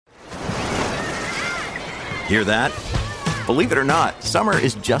Hear that? Believe it or not, summer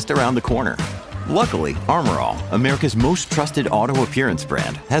is just around the corner. Luckily, Armor All, America's most trusted auto appearance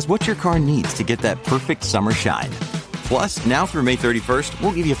brand, has what your car needs to get that perfect summer shine. Plus, now through May 31st,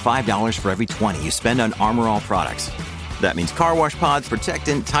 we'll give you $5 for every $20 you spend on Armor All products. That means car wash pods,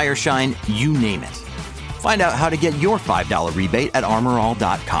 protectant, tire shine, you name it. Find out how to get your $5 rebate at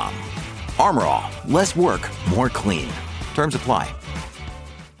armorall.com. Armor All, less work, more clean. Terms apply.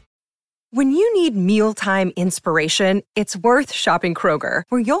 When you need mealtime inspiration, it's worth shopping Kroger,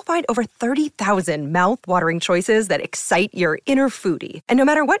 where you'll find over 30,000 mouth-watering choices that excite your inner foodie. And no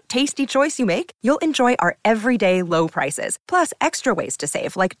matter what tasty choice you make, you'll enjoy our everyday low prices, plus extra ways to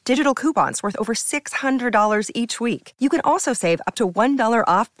save, like digital coupons worth over $600 each week. You can also save up to $1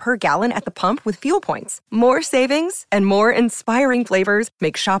 off per gallon at the pump with fuel points. More savings and more inspiring flavors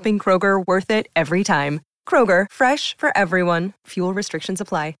make shopping Kroger worth it every time. Kroger, fresh for everyone. Fuel restrictions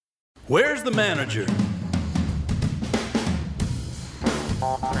apply. Where's the manager?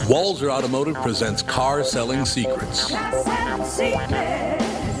 Walzer Automotive presents Car Selling Secrets.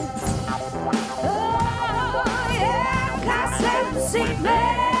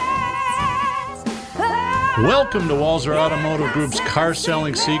 Welcome to Walzer Automotive Group's Car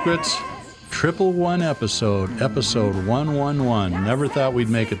Selling Secrets. 111 episode 111. Never thought we'd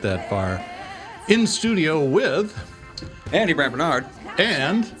make it that far. In studio with Andy Brant Bernard.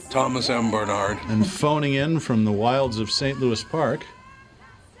 And Thomas M. Bernard. And phoning in from the wilds of St. Louis Park,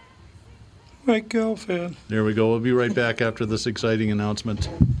 Mike Gelfand. There we go. We'll be right back after this exciting announcement.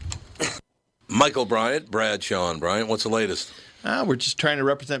 Michael Bryant, Bradshaw and Bryant, what's the latest? We're just trying to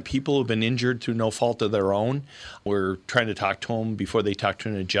represent people who've been injured through no fault of their own. We're trying to talk to them before they talk to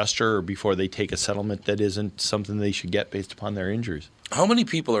an adjuster or before they take a settlement that isn't something they should get based upon their injuries. How many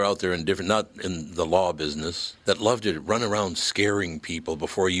people are out there not in the law business, that love to run around scaring people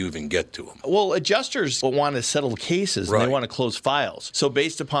before you even get to them? Well, adjusters want to settle cases and they want to close files. So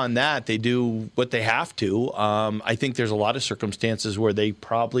based upon that, they do what they have to. I think there's a lot of circumstances where they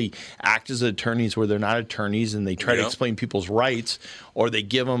probably act as attorneys where they're not attorneys, and they try to explain people's rights, or they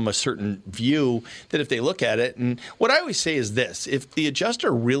give them a certain view that if they look at it. And what I always say is this: if the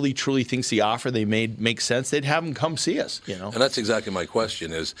adjuster really truly thinks the offer they made makes sense, they'd have them come see us. And that's exactly my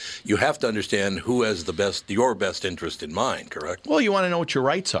question is, you have to understand who has your best interest in mind, correct? Well, you want to know what your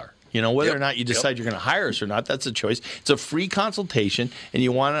rights are. Whether or not you decide you're going to hire us or not, that's a choice. It's a free consultation, and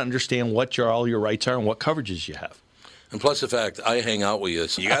you want to understand what all your rights are and what coverages you have. And plus the fact I hang out with you,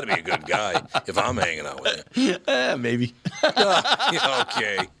 so you got to be a good guy if I'm hanging out with you. Maybe.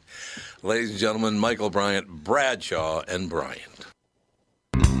 Okay. Ladies and gentlemen, Michael Bryant, Bradshaw and Bryant.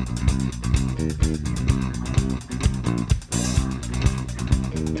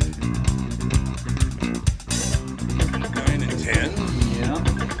 9 and 10? Yeah.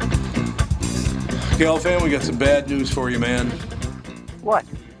 Gelfand, we got some bad news for you, man. What?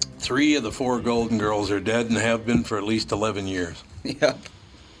 3 of the 4 Golden Girls are dead and have been for at least 11 years. Yep.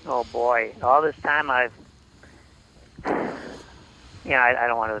 Oh, boy. All this time I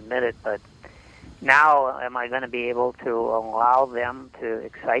don't want to admit it, but now am I going to be able to allow them to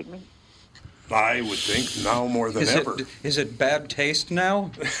excite me? I would think now more than ever. Is it bad taste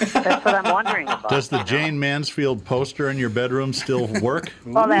now? That's what I'm wondering about. Does the Jane Mansfield poster in your bedroom still work?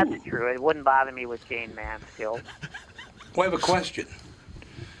 Well, that's true. It wouldn't bother me with Jane Mansfield. Well, I have a question.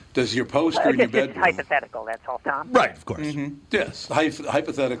 Does your poster in your bedroom... It's hypothetical, that's all, Tom. Right, of course. Mm-hmm. Yes.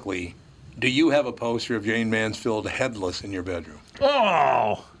 Hypothetically, do you have a poster of Jane Mansfield headless in your bedroom?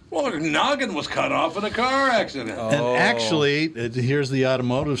 Oh! Well, her noggin was cut off in a car accident. And actually, here's the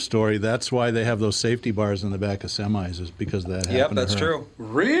automotive story. That's why they have those safety bars in the back of semis, is because that happened. Yep, that's true.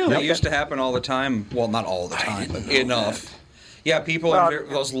 Really? That used to happen all the time. Well, not all the time, but enough. That. Yeah, people in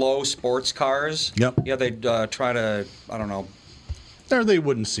those low sports cars. Yep. Yeah, they'd try to, I don't know. Or they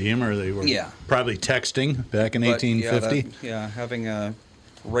wouldn't see him, or they were probably texting back in 1850. Having a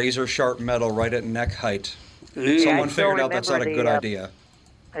razor-sharp metal right at neck height. Yeah, Someone figured out that's not a good idea.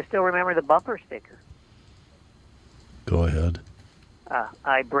 I still remember the bumper sticker. Go ahead.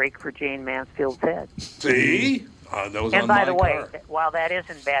 I brake for Jane Mansfield's head. See? That was and on by my the way, car. while that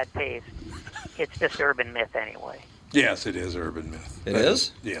isn't bad taste, it's just urban myth anyway. Yes, it is urban myth. It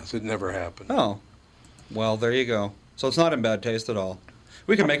is? Yes, it never happened. Oh. Well, there you go. So it's not in bad taste at all.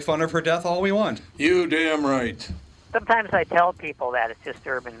 We can make fun of her death all we want. You damn right. Sometimes I tell people that it's just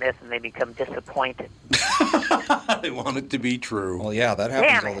urban myth, and they become disappointed. They want it to be true. Well, yeah, that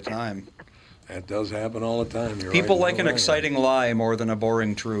happens all the time. That does happen all the time. You're People right like an exciting lie more than a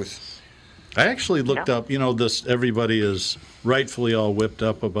boring truth. I actually looked up, this. Everybody is rightfully all whipped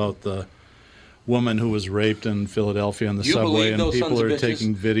up about the woman who was raped in Philadelphia on the subway, and people are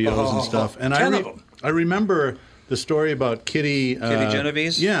taking videos and stuff. And 10 of them. I remember the story about Kitty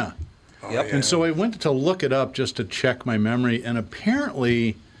Genovese? Yeah. Yep. And so I went to look it up just to check my memory, and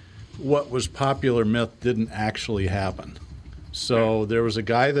apparently what was popular myth didn't actually happen. So there was a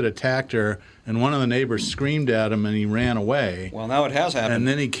guy that attacked her, and one of the neighbors screamed at him, and he ran away. Well, now it has happened. And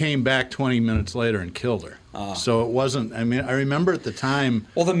then he came back 20 minutes later and killed her. So it wasn't, I mean, I remember at the time.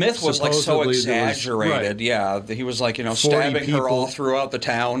 Well, the myth was like so exaggerated. Right. Yeah, he was like, stabbing her all throughout the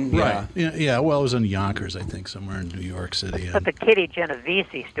town. Right. Yeah, well, it was in Yonkers, I think, somewhere in New York City. But the Kitty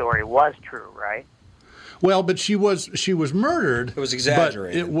Genovese story was true, right? Well, but she was murdered. It was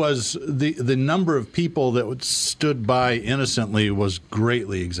exaggerated. But it was the number of people that stood by innocently was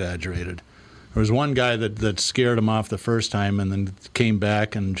greatly exaggerated. There was one guy that scared him off the first time and then came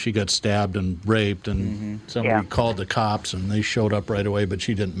back and she got stabbed and raped and somebody called the cops and they showed up right away, but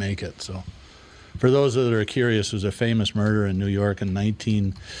she didn't make it. So for those that are curious, it was a famous murder in New York in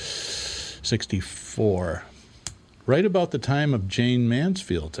 1964. Right about the time of Jane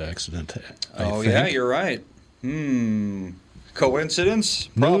Mansfield's accident, I think. Yeah, you're right. Coincidence?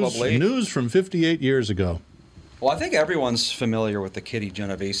 Probably. News from 58 years ago. Well, I think everyone's familiar with the Kitty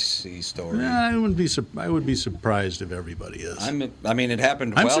Genovese story. I would be surprised if everybody is. I mean, it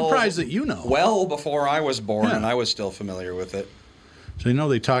happened I'm surprised that you know. Well before I was born, and I was still familiar with it. So,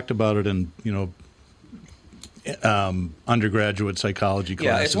 they talked about it in, undergraduate psychology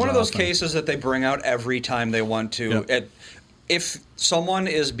classes. Yeah, it's one of those cases that they bring out every time they want to. Yep. If someone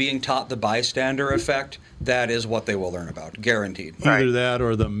is being taught the bystander effect, that is what they will learn about, guaranteed. Either that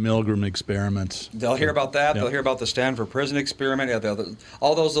or the Milgram experiments. They'll hear about that. Yep. They'll hear about the Stanford Prison Experiment. Yeah,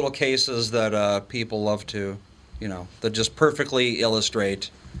 all those little cases that people love to, that just perfectly illustrate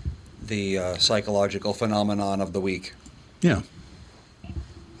the psychological phenomenon of the week. Yeah.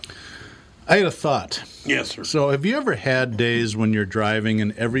 I had a thought. Yes, sir. So have you ever had days when you're driving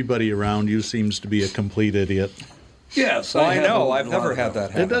and everybody around you seems to be a complete idiot? Yes, well, I know. I've never had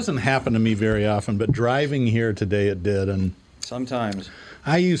that happen. It doesn't happen to me very often, but driving here today it did. And sometimes.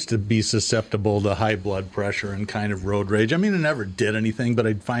 I used to be susceptible to high blood pressure and kind of road rage. I mean, I never did anything, but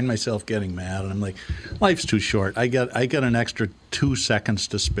I'd find myself getting mad. And I'm like, life's too short. I got an extra 2 seconds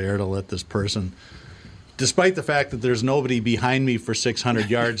to spare to let this person, despite the fact that there's nobody behind me for 600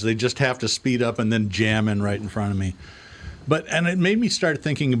 yards, they just have to speed up and then jam in right in front of me. And it made me start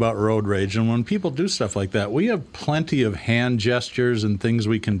thinking about road rage. And when people do stuff like that, we have plenty of hand gestures and things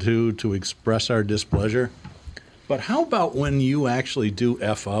we can do to express our displeasure. But how about when you actually do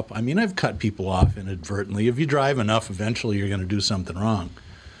F up? I mean, I've cut people off inadvertently. If you drive enough, eventually you're going to do something wrong.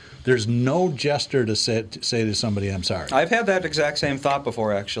 There's no gesture to say to somebody, I'm sorry. I've had that exact same thought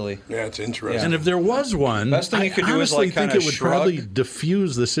before, actually. Yeah, it's interesting. And if there was one, best thing you could do is think it would probably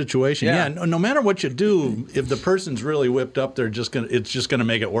diffuse the situation. Yeah, no matter what you do, if the person's really whipped up, it's just gonna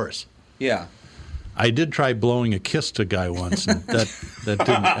make it worse. Yeah. I did try blowing a kiss to a guy once, and that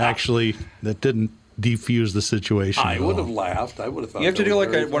didn't defuse the situation. I would have laughed. I would have thought you have to do like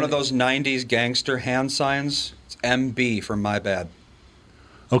one of those those 90s gangster hand signs. It's MB for my bad.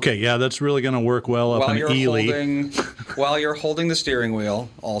 Okay, yeah, that's really going to work well up in Ely. While you're holding the steering wheel,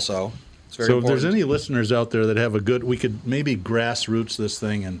 also. It's very important. If there's any listeners out there that have we could maybe grassroots this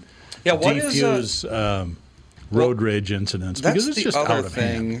thing and defuse road rage incidents, because it's just out of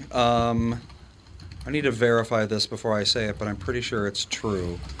hand. I need to verify this before I say it, but I'm pretty sure it's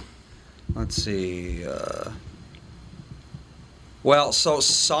true. Let's see. So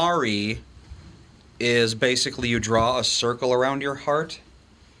sorry is basically you draw a circle around your heart.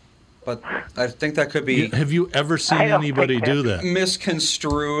 But I think that could be... Have you ever seen anybody do that?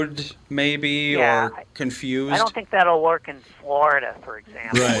 Misconstrued, maybe, or confused. I don't think that'll work in Florida, for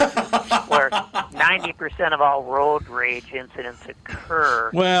example, where 90% of all road rage incidents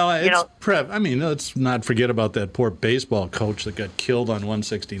occur. Well, let's not forget about that poor baseball coach that got killed on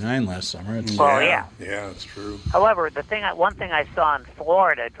 169 last summer. Yeah, it's true. However, one thing I saw in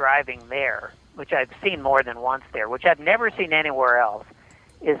Florida driving there, which I've seen more than once there, which I've never seen anywhere else,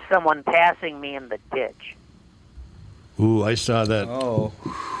 is someone passing me in the ditch. Ooh, I saw that. Oh.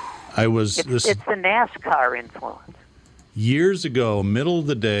 It's the NASCAR influence. Years ago, middle of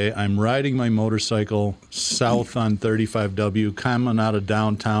the day, I'm riding my motorcycle south on 35W, coming out of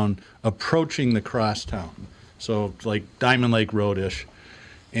downtown, approaching the crosstown. So like Diamond Lake Road-ish.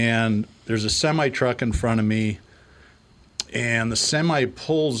 And there's a semi-truck in front of me, and the semi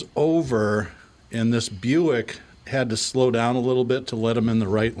pulls over, and this Buick had to slow down a little bit to let him in the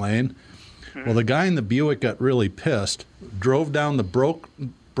right lane. Well, the guy in the Buick got really pissed, drove down the broke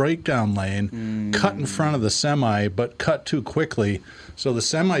breakdown lane, cut in front of the semi, but cut too quickly. So the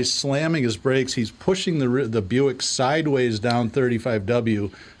semi's slamming his brakes. He's pushing the Buick sideways down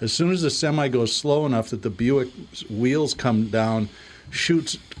 35W. As soon as the semi goes slow enough that the Buick's wheels come down,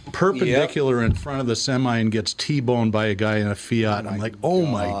 shoots perpendicular in front of the semi and gets T-boned by a guy in a Fiat. I'm like, oh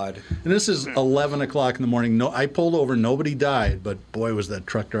my. And this is 11 o'clock in the morning. No, I pulled over. Nobody died, but boy, was that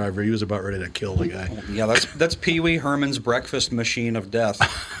truck driver. He was about ready to kill the guy. Yeah, that's Pee Wee Herman's breakfast machine of death.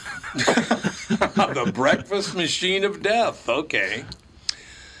 The breakfast machine of death. Okay.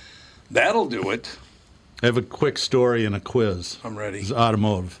 That'll do it. I have a quick story and a quiz. I'm ready. It's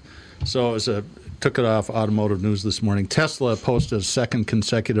automotive. So took it off Automotive News this morning. Tesla posted a second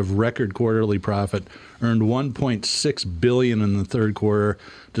consecutive record quarterly profit, earned $1.6 billion in the third quarter,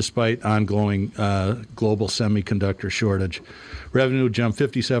 despite ongoing global semiconductor shortage. Revenue jumped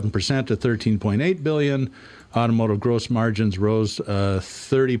 57% to $13.8 billion. Automotive gross margins rose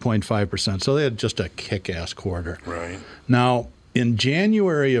 30.5%. So they had just a kick-ass quarter. Right. Now, in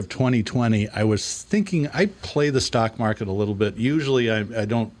January of 2020, I was thinking I play the stock market a little bit. Usually, I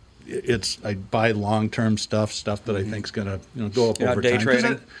don't. I buy long-term stuff that I think is going to go up over day time.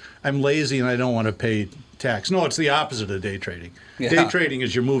 Trading? I'm lazy and I don't want to pay tax. No, it's the opposite of day trading. Yeah. Day trading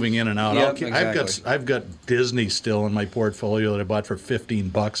is you're moving in and out. Yep, exactly. I've got Disney still in my portfolio that I bought for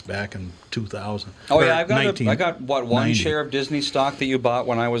 $15 back in 2000. Oh yeah, I got one share of Disney stock that you bought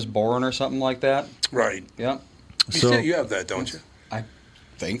when I was born or something like that. Right. Yeah. You have that, don't you? I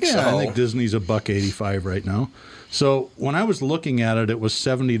think so. Yeah, I think Disney's $1.85 right now. So when I was looking at it, it was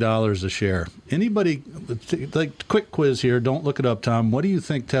 $70 a share. Anybody, like, quick quiz here. Don't look it up, Tom. What do you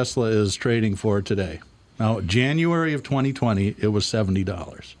think Tesla is trading for today? Now, January of 2020, it was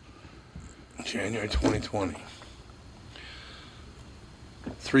 $70. January 2020.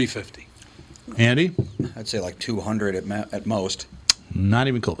 $350. Andy? I'd say like 200 at most. Not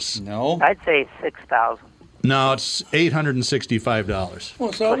even close. No? I'd say 6,000. No, it's $865.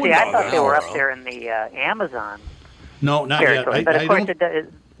 Well, so I thought they were up there in the Amazon. No, not yet. But of course, it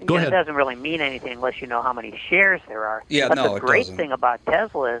ahead. doesn't really mean anything unless you know how many shares there are. Yeah, but no, the great it doesn't. thing about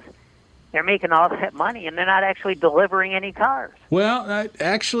Tesla is they're making all that money and they're not actually delivering any cars. Well,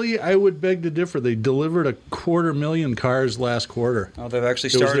 actually, I would beg to differ. They delivered 250,000 cars last quarter. Oh, they've actually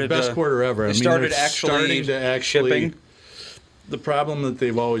It was started. the best quarter ever. They started actually shipping. The problem that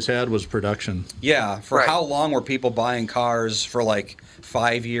they've always had was production. Yeah, for how long were people buying cars for like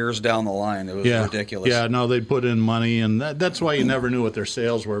 5 years down the line? It was ridiculous. Yeah, no, they put in money, and that's why you never knew what their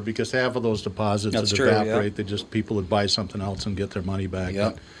sales were, because half of those deposits would evaporate. They people would buy something else and get their money back.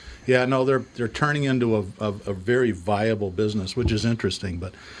 Yep. But, yeah, no, they're turning into a very viable business, which is interesting.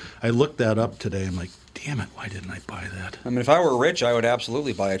 But I looked that up today. I'm like, damn it, why didn't I buy that? I mean, if I were rich, I would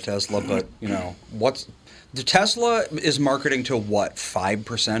absolutely buy a Tesla. But the Tesla is marketing to what,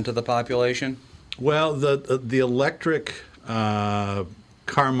 5% of the population? Well, the electric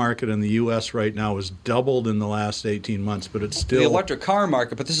car market in the U.S. right now has doubled in the last 18 months, but it's still the electric car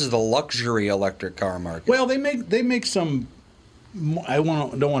market. But this is the luxury electric car market. Well, they make some. Don't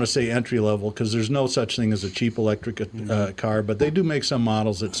want to say entry level because there's no such thing as a cheap electric car, but they do make some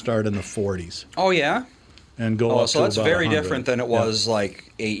models that start in the 40s. Oh yeah. And go up so to that's about very 100. different than it was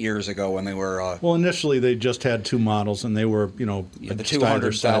like 8 years ago when they were. Well, initially they just had two models, and they were the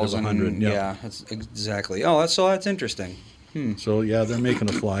 200,000. Yeah, that's exactly. Oh, that's interesting. So yeah, they're making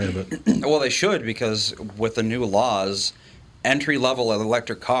a fly of it. Well, they should, because with the new laws, entry level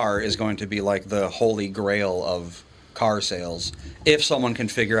electric car is going to be like the holy grail of car sales if someone can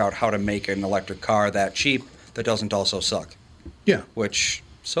figure out how to make an electric car that cheap that doesn't also suck. Yeah. Which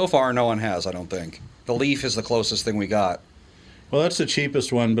so far no one has, I don't think. The Leaf is the closest thing we got. Well, that's the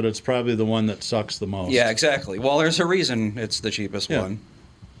cheapest one, but it's probably the one that sucks the most. Yeah, exactly. Well, there's a reason it's the cheapest one.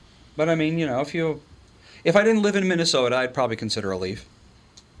 But I mean, if I didn't live in Minnesota, I'd probably consider a Leaf.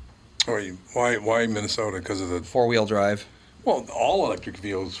 Why Minnesota? Because of the 4-wheel drive. Well, all electric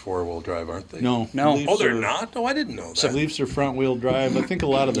vehicles 4-wheel drive, aren't they? No. Oh, they're not? Oh, I didn't know that. So Leafs are front-wheel drive. I think a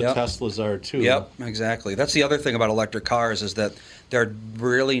lot of the Teslas are, too. Yep, exactly. That's the other thing about electric cars is that they're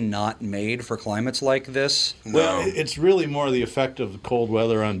really not made for climates like this. No. Well, it's really more the effect of cold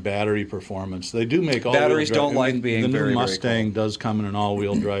weather on battery performance. They do make all-wheel drive. Batteries don't like being the very, new Mustang very cold. does come in an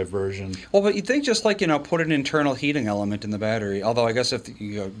all-wheel drive version. Well, but you'd think just like, put an internal heating element in the battery. Although I guess if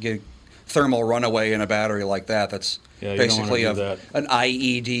you get thermal runaway in a battery like that, that's basically an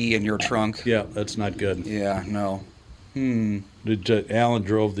IED in your trunk. Yeah, that's not good. Yeah, no. Alan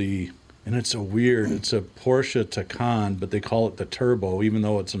drove and it's a Porsche Taycan, but they call it the Turbo, even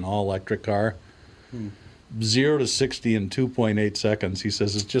though it's an all-electric car. 0 to 60 in 2.8 seconds. He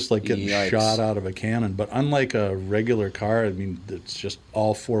says it's just like getting shot out of a cannon. But unlike a regular car, I mean, it's just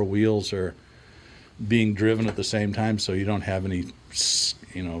all four wheels are being driven at the same time, so you don't have any,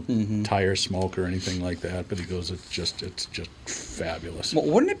 tire smoke or anything like that. But he goes, it's just fabulous. Well,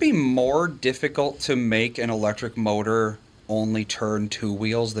 wouldn't it be more difficult to make an electric motor only turn two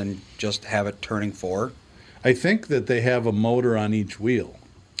wheels than just have it turning four? I think that they have a motor on each wheel.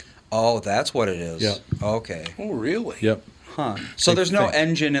 Oh, that's what it is. Yep. Okay. Oh, really? Yep. Huh. So there's no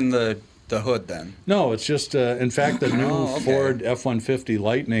engine in the hood then? No, it's just, in fact, the new Ford F-150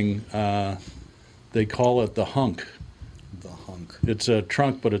 Lightning, they call it the hunk. The hunk. It's a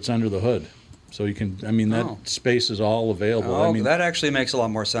trunk, but it's under the hood. So you can, that space is all available. Oh, that actually makes a lot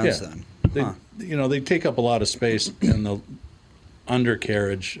more sense then. They take up a lot of space in the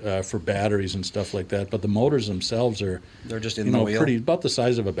undercarriage for batteries and stuff like that, but the motors themselves are they're just in the wheel, about the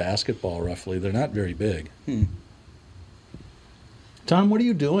size of a basketball roughly. They're not very big. Tom, what are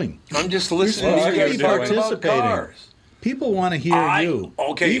you doing? I'm just listening. You're participating. People want to hear you.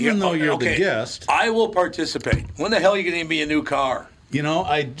 Okay, even though you're the guest. I will participate. When the hell are you going to be a new car?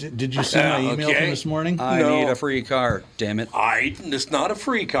 Did you see my email from this morning? I need a free car, damn it. It's not a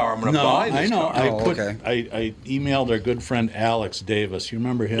free car. I'm going to buy this car. I emailed our good friend Alex Davis. You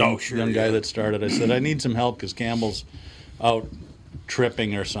remember him? Oh, sure. Young guy that started. I said, I need some help because Campbell's out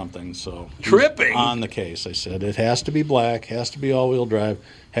tripping or something. So tripping? On the case. I said, it has to be black, has to be all-wheel drive,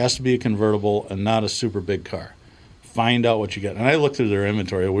 has to be a convertible, and not a super big car. Find out what you get. And I looked through their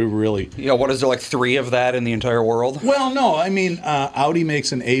inventory. We really... what is there, like 3 of that in the entire world? Well, no. Audi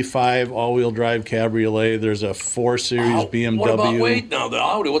makes an A5 all-wheel drive cabriolet. There's a 4 Series BMW. What about, the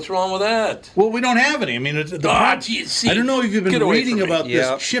Audi? What's wrong with that? Well, we don't have any. I don't know if you've been reading about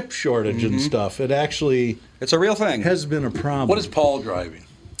this chip shortage and stuff. It actually... It's a real thing. Has been a problem. What is Paul driving?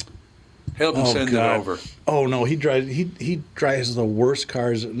 Help him send it over. Oh, no. He drives the worst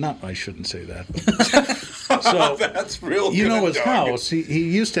cars. I shouldn't say that. So that's real. His house. He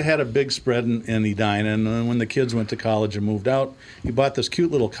used to had a big spread in Edina, and then when the kids went to college and moved out, he bought this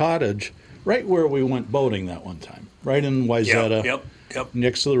cute little cottage right where we went boating that one time, right in Wayzata. Yep.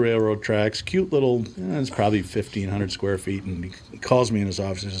 Next to the railroad tracks. Cute little. It's probably 1,500 square feet, and he calls me in his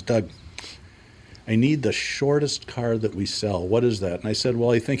office and says, "Doug, I need the shortest car that we sell. What is that?" And I said,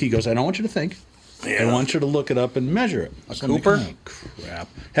 "Well, I think." He goes, "I don't want you to think. I want you to look it up and measure it." A Cooper? Crap.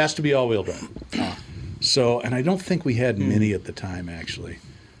 Has to be all-wheel drive. So, and I don't think we had Mini at the time, actually.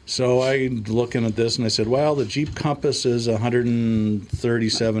 So I'm looking at this, and I said, well, the Jeep Compass is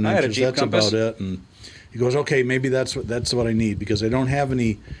 137 inches. That's Compass. about it. And he goes, okay, maybe that's what I need, because I don't have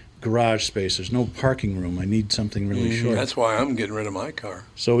any garage space. There's no parking room. I need something really short. That's why I'm getting rid of my car.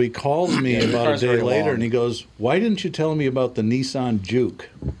 So he calls me about a day later, and he goes, why didn't you tell me about the Nissan Juke?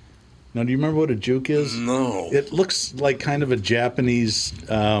 Now, do you remember what a Juke is? No. It looks like kind of a Japanese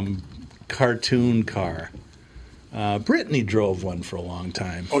cartoon car. Brittany drove one for a long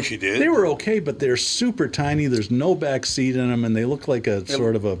time. Oh, she did? They were okay, but they're super tiny. There's no back seat in them, and they look like a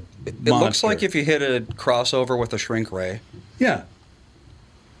sort of a monster. It looks like if you hit a crossover with a shrink ray. Yeah.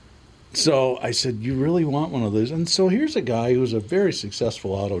 So I said, you really want one of those? And so here's a guy who's a very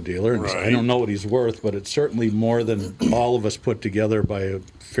successful auto dealer. And I don't know what he's worth, but it's certainly more than all of us put together by a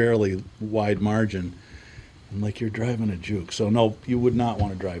fairly wide margin. I'm like, you're driving a Juke. So, no, you would not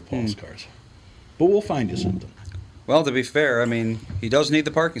want to drive Paul's cars. But we'll find you something. Well, to be fair, he does need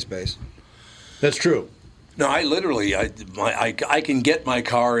the parking space. That's true. No, I can get my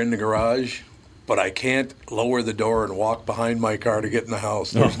car in the garage, but I can't lower the door and walk behind my car to get in the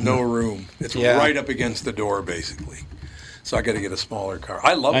house. There's no room. It's right up against the door, basically. So I got to get a smaller car.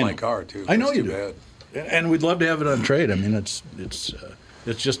 I love my car, too. I know it's you too do. Bad. And we'd love to have it on trade.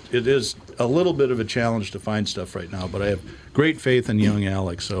 It is a little bit of a challenge to find stuff right now, but I have great faith in young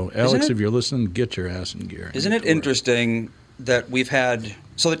Alex. So, Alex, if you're listening, get your ass in gear. Isn't it interesting that we've had...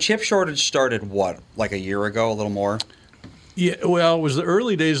 So the chip shortage started, like a year ago, a little more? Yeah, well, it was the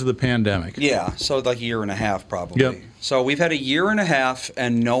early days of the pandemic. Yeah, so like a year and a half probably. Yep. So we've had a year and a half,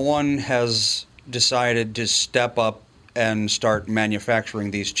 and no one has decided to step up and start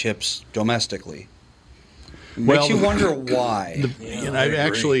manufacturing these chips domestically. Makes you wonder why. I've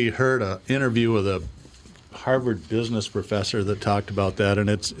actually heard an interview with a Harvard business professor that talked about that, and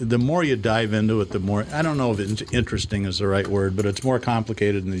it's the more you dive into it, the more, I don't know if interesting is the right word, but it's more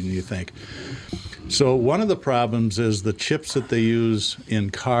complicated than you think. So one of the problems is the chips that they use in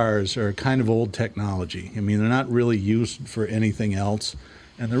cars are kind of old technology. They're not really used for anything else.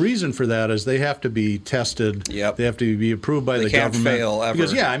 And the reason for that is they have to be tested. Yep. They have to be approved by the can't government. Fail ever.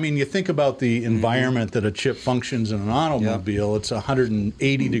 Because, I mean, you think about the environment that a chip functions in an automobile. It's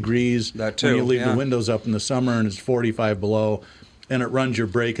 180 degrees that too, when you leave the windows up in the summer, and it's 45 below, and it runs your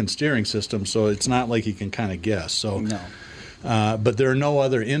brake and steering system. So it's not like you can kind of guess. So. No. But there are no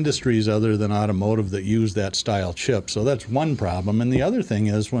other industries other than automotive that use that style chip. So that's one problem. And the other thing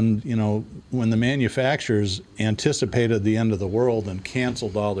is when the manufacturers anticipated the end of the world and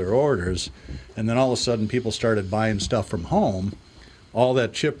canceled all their orders, and then all of a sudden people started buying stuff from home, all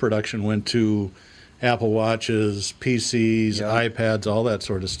that chip production went to Apple Watches, PCs, iPads, all that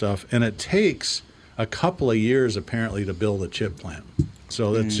sort of stuff. And it takes a couple of years apparently to build a chip plant.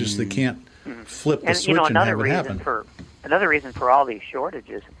 So that's just they can't flip the switch and have it happen. Another reason for all these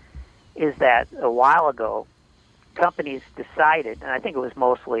shortages is that a while ago, companies decided, and I think it was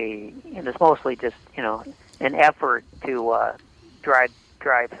mostly just an effort to drive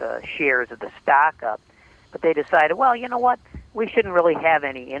shares of the stock up, but they decided, well, you know what, we shouldn't really have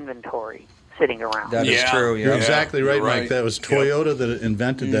any inventory sitting around. That is true. You're exactly right, Mike. That was Toyota that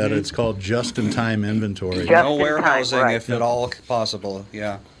invented that. It's called just-in-time inventory. No warehousing, if at all possible.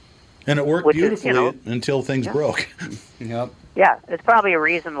 Yeah. And it worked beautifully until things broke. Yep. Yeah, it's probably a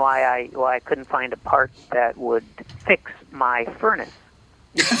reason why I couldn't find a part that would fix my furnace.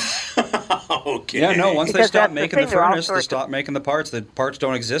 Okay. Yeah, no, once they stop making the furnace, they stop making the parts. The parts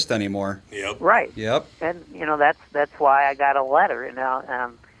don't exist anymore. Yep. Right. Yep. And that's why I got a letter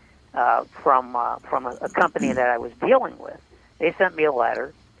from a company that I was dealing with. They sent me a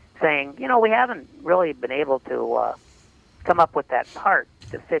letter saying, we haven't really been able to come up with that part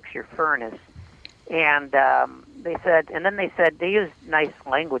to fix your furnace. And they said, they used nice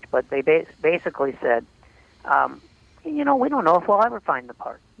language, but they basically said, we don't know if we'll ever find the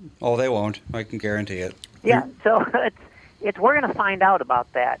part. Oh, they won't. I can guarantee it. Yeah, so we're going to find out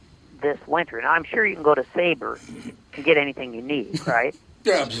about that this winter. Now, I'm sure you can go to Sabre and get anything you need, right?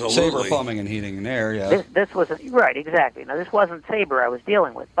 Yeah, absolutely. Sabre Plumbing and Heating and Air, yeah. This was right, exactly. Now, this wasn't Sabre I was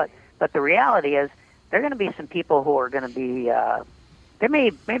dealing with, but the reality is there are going to be some people who are going to be there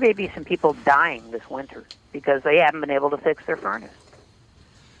may be some people dying this winter because they haven't been able to fix their furnace.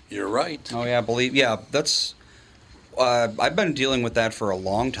 You're right. Oh yeah, that's. I've been dealing with that for a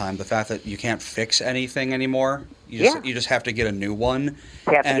long time. The fact that you can't fix anything anymore, you just have to get a new one.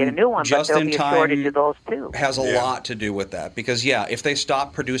 You have to get a new one, but there'll be a shortage of those too. Has a lot to do with that because if they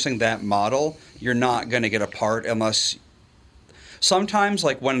stop producing that model, you're not going to get a part unless. Sometimes,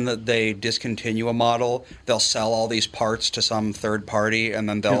 like when they discontinue a model, they'll sell all these parts to some third party, and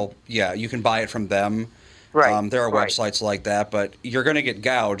then you can buy it from them. Right. There are websites like that, but you're going to get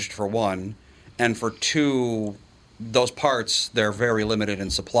gouged for one, and for two, those parts, they're very limited in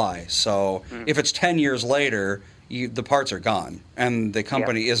supply. So if it's 10 years later, the parts are gone, and the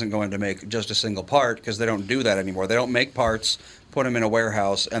company isn't going to make just a single part because they don't do that anymore. They don't make parts, put them in a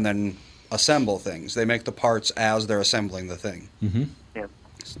warehouse, and then assemble things. They make the parts as they're assembling the thing. Mm-hmm. Yeah.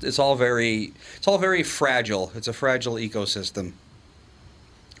 It's all very fragile. It's a fragile ecosystem.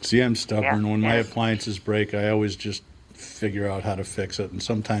 See, I'm stubborn. When my appliances break, I always just figure out how to fix it, and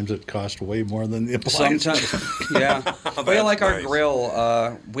sometimes it costs way more than the appliance. Sometimes, yeah. But like our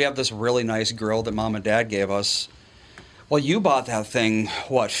grill, we have this really nice grill that Mom and Dad gave us. Well, you bought that thing,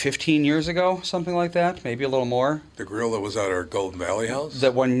 15 years ago? Something like that? Maybe a little more? The grill that was at our Golden Valley house?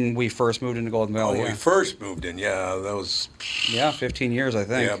 That when we first moved into Golden Valley, when we first moved in, that was... Yeah, 15 years, I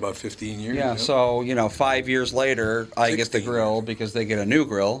think. Yeah, about 15 years. Yeah, so, 5 years later, I get the grill because they get a new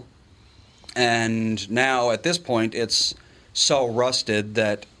grill. And now, at this point, it's so rusted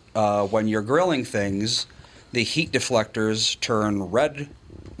that when you're grilling things, the heat deflectors turn red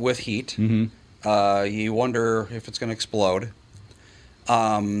with heat. Mm-hmm. You wonder if it's going to explode.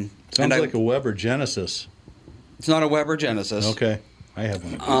 Sounds like a Weber Genesis. It's not a Weber Genesis. Okay. I have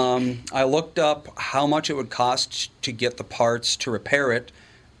one. I looked up how much it would cost to get the parts to repair it.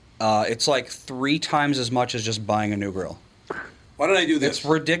 It's like 3 times as much as just buying a new grill. Why don't I do this? It's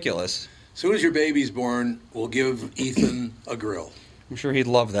ridiculous. As soon as your baby's born, we'll give Ethan a grill. I'm sure he'd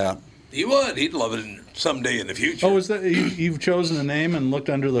love that. He would. He'd love it someday in the future. Oh, is that you've chosen a name and looked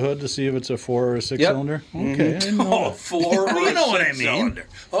under the hood to see if it's a 4 or a 6 cylinder? Okay, Mm-hmm. I didn't know. 4 or you know what I mean. Cylinder.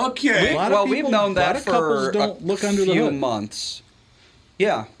 Okay. We've known that for a few months.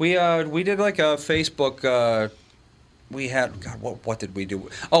 Yeah, we did like a Facebook. We had what did we do?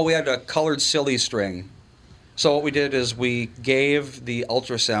 Oh, we had a colored silly string. So what we did is we gave the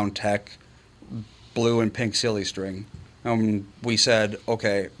ultrasound tech blue and pink silly string. We said,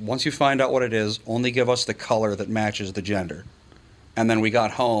 okay, once you find out what it is, only give us the color that matches the gender. And then we got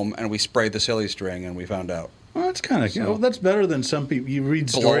home and we sprayed the silly string and we found out. Well, that's kind of that's better than some people. You read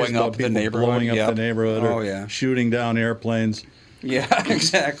stories about people blowing up the neighborhood or shooting down airplanes. Yeah,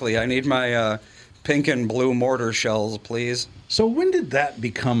 exactly. I need my pink and blue mortar shells, please. So when did that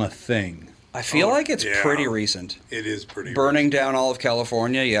become a thing? I feel like it's pretty recent. It is pretty Burning down all of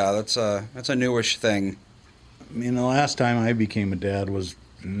California, that's a newish thing. I mean, the last time I became a dad was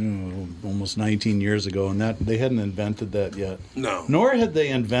almost 19 years ago, and that they hadn't invented that yet. No. Nor had they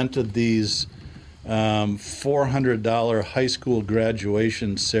invented these $400 high school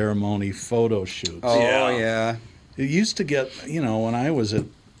graduation ceremony photo shoots. Oh, yeah. It used to get, when I was at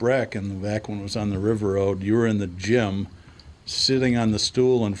Breck, and back when it was on the River Road, you were in the gym sitting on the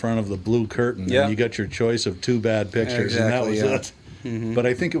stool in front of the blue curtain, and you got your choice of 2 bad pictures, and that was it. Mm-hmm. But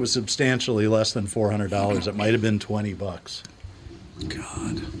I think it was substantially less than $400. It might have been $20.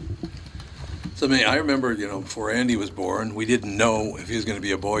 God. So I remember, before Andy was born, we didn't know if he was going to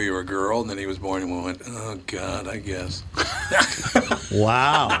be a boy or a girl, and then he was born, and we went, oh, God, I guess.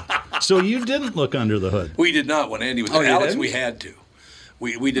 Wow. So you didn't look under the hood? We did not. When Andy was Alex, we had to.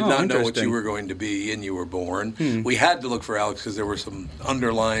 We did not know what you were going to be, and you were born. We had to look for Alex because there were some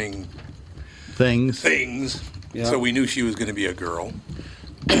underlying things. Yeah. So we knew she was going to be a girl.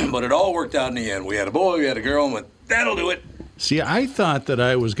 But it all worked out in the end. We had a boy, we had a girl, and went, that'll do it. See, I thought that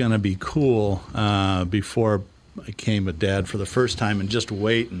I was going to be cool before I became a dad for the first time and just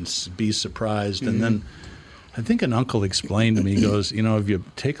wait and be surprised. Mm-hmm. And then I think an uncle explained to me, he goes, if you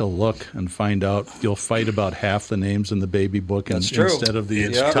take a look and find out, you'll fight about half the names in the baby book instead of the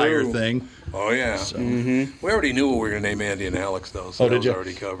entire thing. Oh, yeah. So, we already knew what we were going to name Andy and Alex, though, so that was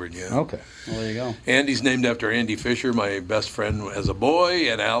already covered, Okay. Well, there you go. Andy's named after Andy Fisher, my best friend as a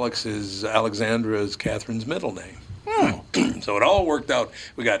boy, and Alex is Alexandra is Catherine's middle name. Oh. So it all worked out.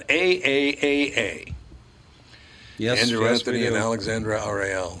 We got AAAA. Yes, Andrew Anthony and Alexandra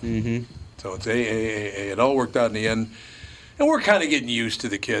RAL. Mm-hmm. So it's AAAA. It all worked out in the end. And we're kind of getting used to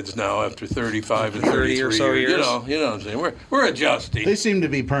the kids now after 35 and 30 or so years. You know what I'm saying? We're adjusting. They seem to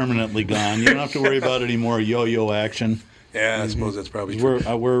be permanently gone. You don't have to worry about any more yo-yo action. Yeah, I suppose that's probably true.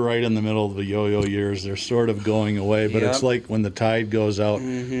 We're right in the middle of the yo-yo years. They're sort of going away, but it's like when the tide goes out,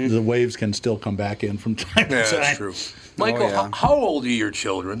 the waves can still come back in from time to time. Yeah, that's true. Michael, how old are your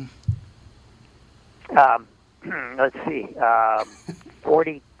children? Let's see,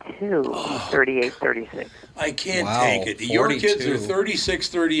 42, 38, 36. I can't take it. 42. Your kids are 36,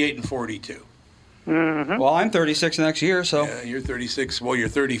 38, and 42. Mm-hmm. Well, I'm 36 next year, so. Yeah, you're 36. Well, you're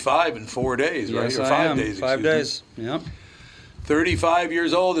 35 in 4 days, right? Yes, or 5 I am. days. 5 days. Yep. 35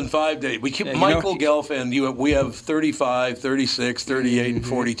 years old in 5 days. We keep Michael Gelf and you. We have 35, 36, 38, and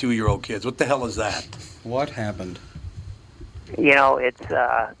 42-year-old kids. What the hell is that? What happened? It's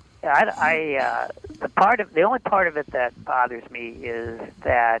the only part of it that bothers me is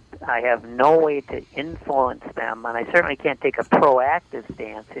that I have no way to influence them, and I certainly can't take a proactive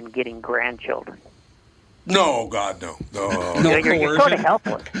stance in getting grandchildren. No, God, no. You're sort of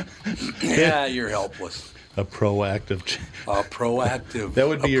helpless. Yeah, you're helpless. A proactive. That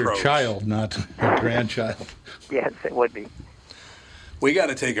would be your child, not your grandchild. Yes, it would be. We got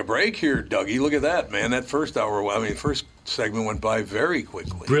to take a break here, Dougie. Look at that, man. That first segment went by very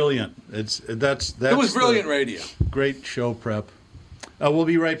quickly. Brilliant. It was brilliant radio. Great show prep. We'll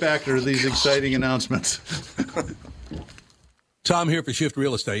be right back to these exciting announcements. Tom here for Shift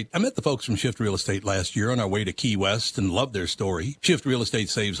Real Estate. I met the folks from Shift Real Estate last year on our way to Key West and loved their story. Shift Real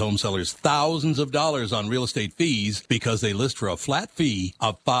Estate saves home sellers thousands of dollars on real estate fees because they list for a flat fee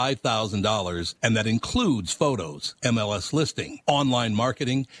of $5,000, and that includes photos, MLS listing, online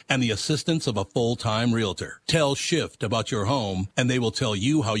marketing, and the assistance of a full-time realtor. Tell Shift about your home, and they will tell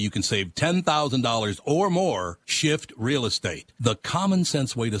you how you can save $10,000 or more. Shift Real Estate, the common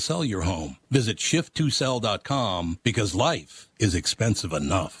sense way to sell your home. Visit shift2sell.com because life is expensive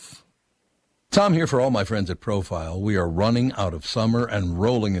enough. Tom here for all my friends at Profile. We are running out of summer and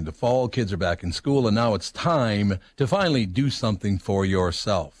rolling into fall. Kids are back in school, and now it's time to finally do something for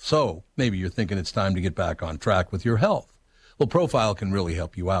yourself. So maybe you're thinking it's time to get back on track with your health. Well, Profile can really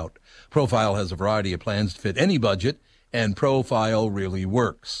help you out. Profile has a variety of plans to fit any budget, and Profile really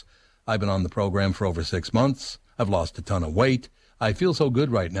works. I've been on the program for over 6 months. I've lost a ton of weight. I feel so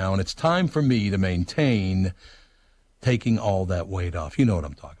good right now, and it's time for me to maintain taking all that weight off. You know what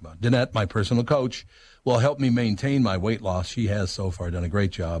I'm talking about. Danette, my personal coach, will help me maintain my weight loss. She has so far done a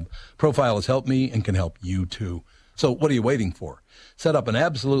great job. Profile has helped me and can help you too. So what are you waiting for? Set up an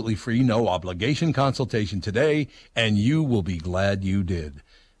absolutely free, no-obligation consultation today, and you will be glad you did.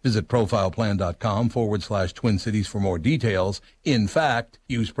 Visit profileplan.com/Twin Cities for more details. In fact,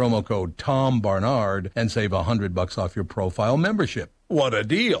 use promo code Tom Barnard and save $100 off your Profile membership. What a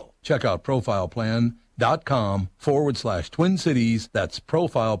deal! Check out profileplan.com. profileplan.com/Twin Cities. That's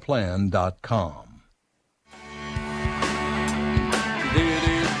profileplan.com.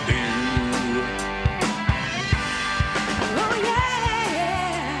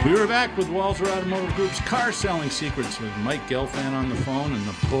 We were back with Walser Automotive Group's Car Selling Secrets with Mike Gelfand on the phone and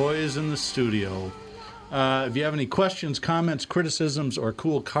the boys in the studio. If you have any questions, comments, criticisms, or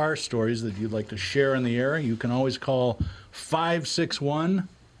cool car stories that you'd like to share in the air, you can always call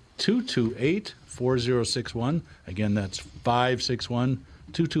 561-228-4061. Again, that's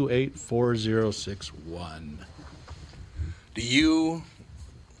 561-228-4061.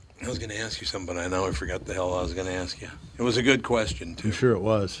 I was going to ask you something, but now I forgot the hell I was going to ask you. It was a good question, too. I'm sure it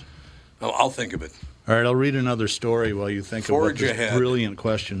was. I'll think of it. All right, I'll read another story while you think of what this brilliant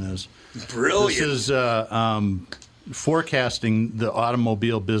question is. Brilliant. This is forecasting the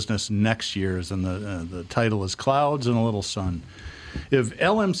automobile business next year, and the title is Clouds and a Little Sun. If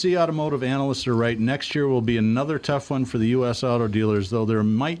LMC Automotive analysts are right, next year will be another tough one for the U.S. auto dealers, though there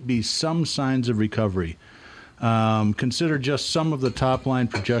might be some signs of recovery. Consider just some of the top-line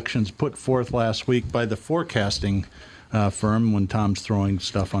projections put forth last week by the forecasting firm when Tom's throwing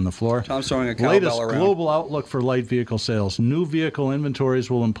stuff on the floor. Tom's throwing a cowbell Latest around. global outlook for light vehicle sales. New vehicle inventories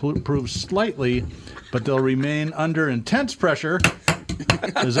will improve slightly, but they'll remain under intense pressure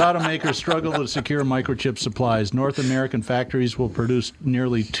as automakers struggle to secure microchip supplies. North American factories will produce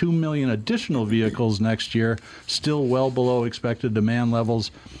nearly 2 million additional vehicles next year, still well below expected demand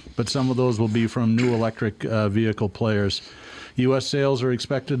levels, but some of those will be from new electric vehicle players. U.S. sales are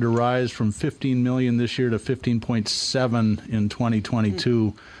expected to rise from 15 million this year to 15.7 in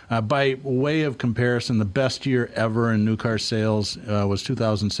 2022. By way of comparison, the best year ever in new car sales was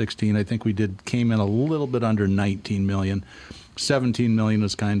 2016. I think we came in a little bit under 19 million. 17 million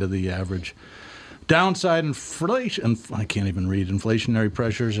is kind of the average. Downside inflation, I can't even read. Inflationary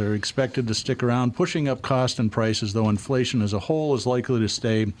pressures are expected to stick around, pushing up cost and prices, though inflation as a whole is likely to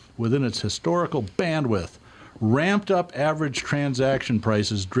stay within its historical bandwidth. Ramped up average transaction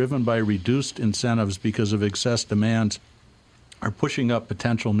prices driven by reduced incentives because of excess demands are pushing up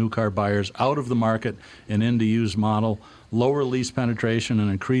potential new car buyers out of the market and into used model. Lower lease penetration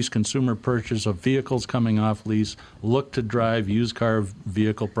and increased consumer purchase of vehicles coming off lease look to drive used car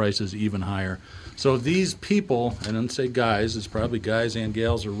vehicle prices even higher. So these people, I don't say guys, it's probably guys and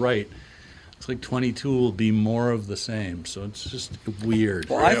gals, are right. It's like 22 will be more of the same. So it's just weird.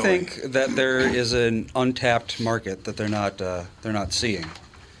 Well, I think that there is an untapped market that they're not seeing.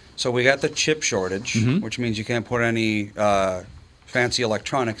 So we got the chip shortage, which means you can't put any fancy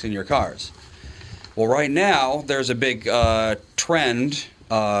electronics in your cars. Well, right now there's a big trend.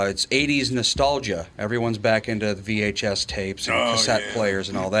 It's 80s nostalgia. Everyone's back into the VHS tapes and cassette players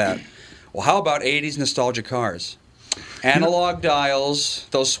and all that. Well, how about 80s nostalgia cars? Analog dials,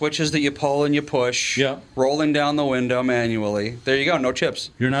 those switches that you pull and you push, rolling down the window manually. There you go, no chips.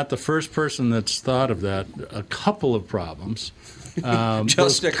 You're not the first person that's thought of that. A couple of problems.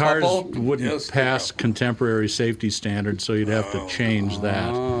 Just a cars couple? wouldn't pass contemporary safety standards, so you'd have to change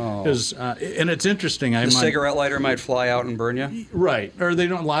that. And it's interesting. The cigarette lighter might fly out and burn you? Right. Or they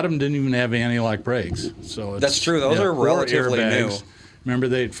don't. A lot of them didn't even have anti-lock brakes. So that's true. Those are relatively new.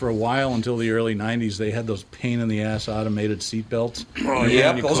 Remember, for a while until the early 90s, they had those pain-in-the-ass automated seat belts. Oh,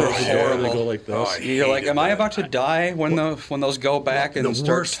 yeah, those are horrible. They go like this. You're like, am I about to die when those go back and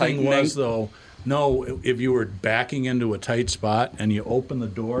start tightening? The worst thing was, though, if you were backing into a tight spot and you open the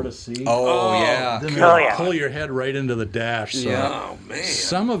door to see. Then they pull your head right into the dash. So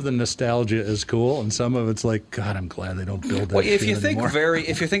some of the nostalgia is cool, and some of it's like, God, I'm glad they don't build that. Well, if you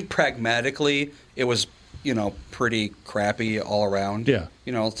think pragmatically, it was pretty crappy all around. Yeah.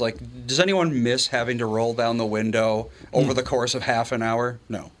 It's like, does anyone miss having to roll down the window over the course of half an hour?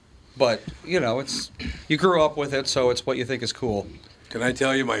 No. But, it's you grew up with it, so it's what you think is cool. Can I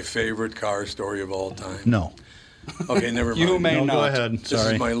tell you my favorite car story of all time? No. Okay, never mind. You may not. Go ahead. This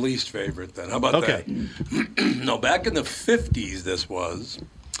is my least favorite then. How about that? No, back in the 50s this was.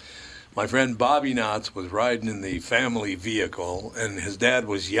 My friend Bobby Knotts was riding in the family vehicle, and his dad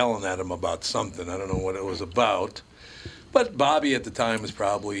was yelling at him about something. I don't know what it was about. But Bobby at the time was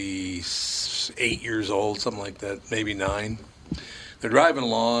probably 8 years old, something like that, maybe 9. They're driving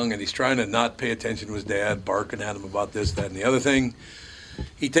along, and he's trying to not pay attention to his dad, barking at him about this, that, and the other thing.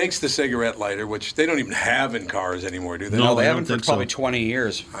 He takes the cigarette lighter, which they don't even have in cars anymore, do they? No, they haven't for probably 20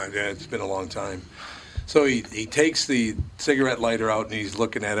 years. It's been a long time. So he takes the cigarette lighter out, and he's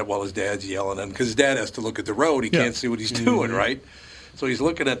looking at it while his dad's yelling at him, because his dad has to look at the road. He can't see what he's doing, right? So he's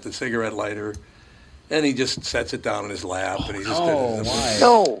looking at the cigarette lighter, and he just sets it down in his lap. And he just why?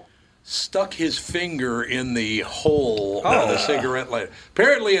 No. stuck his finger in the hole of the cigarette lighter.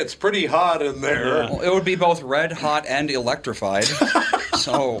 Apparently, it's pretty hot in there. Well, it would be both red hot and electrified.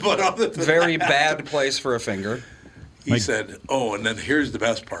 So, very bad place for a finger. He said, and then here's the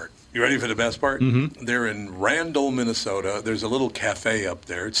best part. You ready for the best part? Mm-hmm. They're in Randall, Minnesota. There's a little cafe up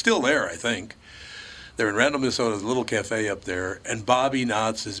there. It's still there, I think. They're in Randall, Minnesota. There's a little cafe up there. And Bobby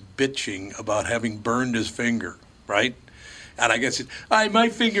Knotts is bitching about having burned his finger, right? And I guess my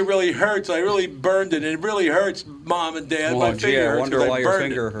finger really hurts. I really burned it. And it really hurts, Mom and Dad. My finger hurts. I wonder why your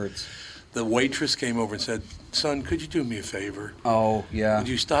finger hurts. The waitress came over and said, son, could you do me a favor? Oh, yeah. Would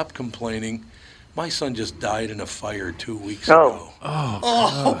you stop complaining? My son just died in a fire 2 weeks ago.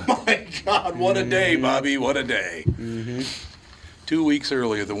 Oh, my God. What a day, Bobby. What a day. Mm-hmm. 2 weeks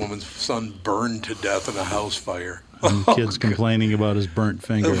earlier, the woman's son burned to death in a house fire. And kids complaining about his burnt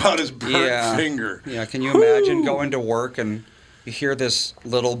finger. About his burnt finger. Yeah, can you imagine going to work and you hear this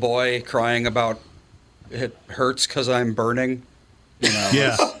little boy crying about it hurts because I'm burning? You know,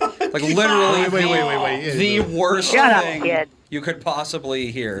 yeah. Like literally wait. the worst thing kid. you could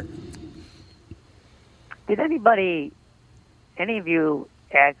possibly hear. Did any of you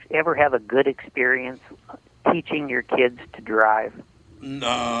ever have a good experience teaching your kids to drive?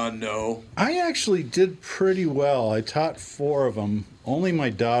 No. I actually did pretty well. I taught 4 of them. Only my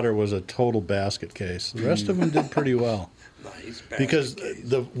daughter was a total basket case. The rest of them did pretty well. Nice. Because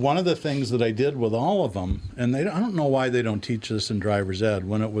one of the things that I did with all of them, and I don't know why they don't teach this in driver's ed.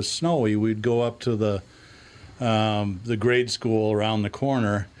 When it was snowy, we'd go up to the grade school around the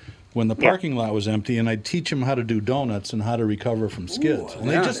corner when the parking lot was empty, and I'd teach them how to do donuts and how to recover from skids. And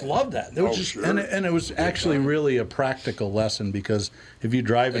they just loved that. They sure. And it was actually really a practical lesson, because if you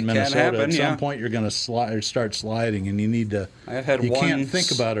drive in Minnesota, at some point you're going to start sliding, and you need to. You can't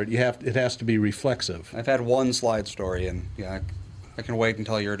think about it. It has to be reflexive. I've had one slide story, and I can wait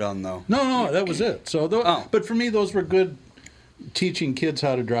until you're done, though. No, that was it. So, but for me, those were good teaching kids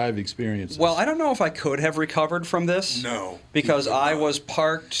how to drive experiences. Well, I don't know if I could have recovered from this. No. Because I was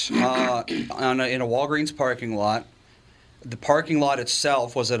parked in a Walgreens parking lot. The parking lot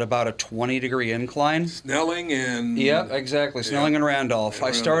itself was at about a 20-degree incline. Snelling and... Yep, exactly. Snelling and Randolph.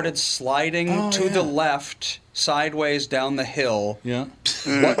 I started sliding to the left, sideways down the hill. Yeah.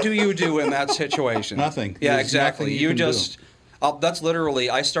 What do you do in that situation? Nothing. Yeah, There's exactly. nothing you just... that's literally,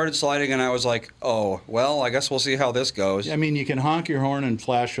 I started sliding and I was like, oh, well, I guess we'll see how this goes. I mean, you can honk your horn and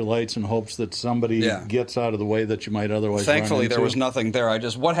flash your lights in hopes that somebody gets out of the way that you might otherwise run into. Thankfully, there was nothing there.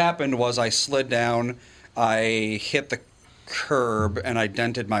 What happened was I slid down, I hit the curb, and I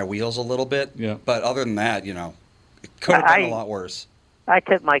dented my wheels a little bit. Yeah. But other than that, it could have been a lot worse. I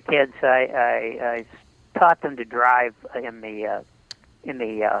took my kids, I taught them to drive in the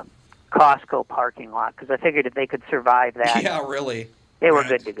Costco parking lot, because I figured if they could survive that, yeah, really, they were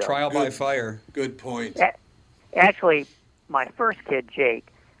good to go. Trial by fire. Good point. Actually, my first kid, Jake,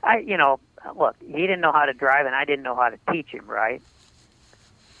 look, he didn't know how to drive, and I didn't know how to teach him, right?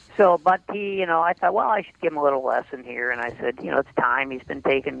 So, but he, I thought, well, I should give him a little lesson here, and I said, it's time. He's been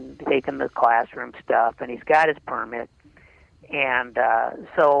taking the classroom stuff, and he's got his permit, and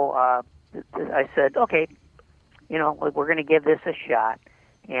so I said, okay, we're going to give this a shot.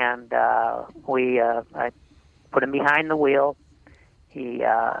 And I put him behind the wheel. He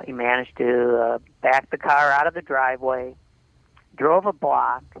managed to back the car out of the driveway, drove a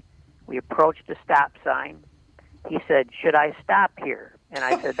block. We approached a stop sign. He said, "Should I stop here?" And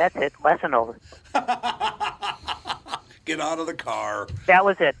I said, "That's it. Lesson over." Get out of the car. That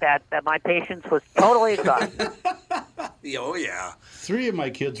was it. That my patience was totally exhausted. Oh, yeah. 3 of my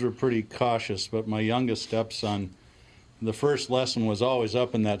kids were pretty cautious, but my youngest stepson, the first lesson was always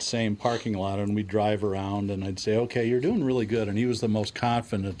up in that same parking lot, and we'd drive around, and I'd say, okay, you're doing really good. And he was the most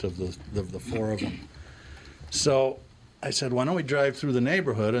confident of the 4 of them. So I said, why don't we drive through the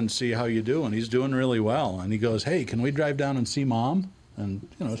neighborhood and see how you do? And he's doing really well. And he goes, hey, can we drive down and see Mom? And,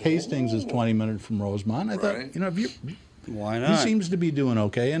 Hastings is 20 minutes from Rosemont. I thought, why not? He seems to be doing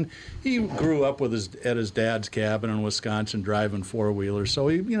okay. And he grew up at his dad's cabin in Wisconsin driving 4-wheelers. So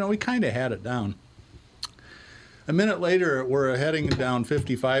he kind of had it down. A minute later, we're heading down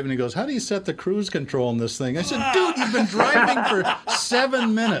 55, and he goes, how do you set the cruise control in this thing? I said, dude, you've been driving for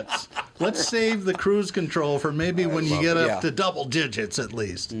 7 minutes. Let's save the cruise control for maybe when you get up to double digits at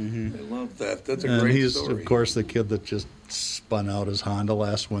least. Mm-hmm. I love that. That's a great story. And he's, story. of course, the kid that just spun out his Honda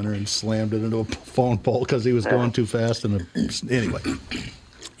last winter and slammed it into a phone pole because he was going too fast. Anyway.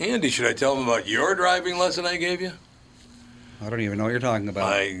 Andy, should I tell him about your driving lesson I gave you? I don't even know what you're talking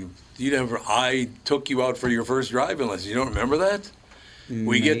about. I took you out for your first driving lesson. You don't remember that?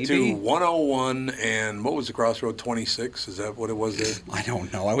 We get to 101, and what was the crossroad, 26? Is that what it was there? I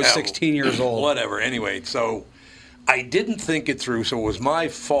don't know. I was 16 years old. Whatever. Anyway, so I didn't think it through, so it was my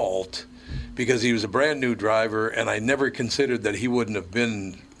fault because he was a brand new driver, and I never considered that he wouldn't have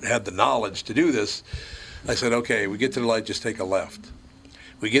had the knowledge to do this. I said, okay, we get to the light, just take a left.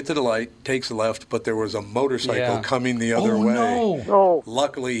 We get to the light, takes a left, but there was a motorcycle coming the other way. No. Oh,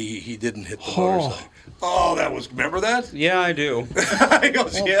 Luckily, he didn't hit the motorcycle. Oh, remember that? Yeah, I do. He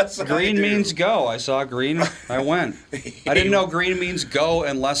goes, yes, Green I do. means go. I saw green. I went. I didn't know green means go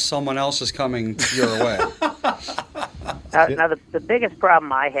unless someone else is coming your way. now the biggest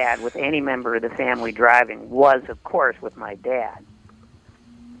problem I had with any member of the family driving was, of course, with my dad.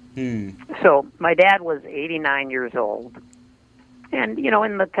 So my dad was 89 years old. And,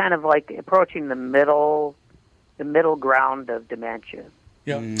 in the kind of like approaching the middle ground of dementia.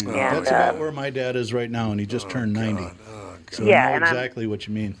 Yeah, that's about where my dad is right now, and he just turned 90. So Yeah, I and know exactly what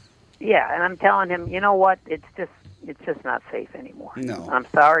you mean. Yeah, and I'm telling him, you know what? It's just not safe anymore. No. I'm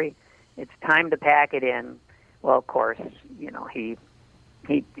sorry. It's time to pack it in. Well, of course, he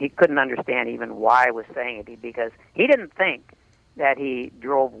couldn't understand even why I was saying it because he didn't think that he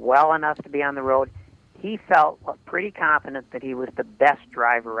drove well enough to be on the road. He felt pretty confident that he was the best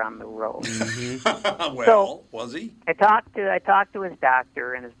driver on the road. Well, was he? I talked to his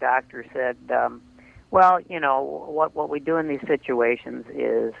doctor, and his doctor said, well, what we do in these situations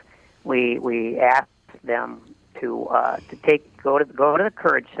is we ask them to go to the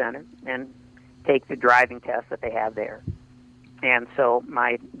Courage Center and take the driving test that they have there. And so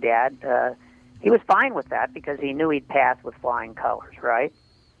my dad, he was fine with that because he knew he'd pass with flying colors, right?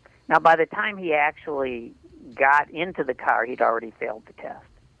 Now, by the time he actually got into the car, he'd already failed the test.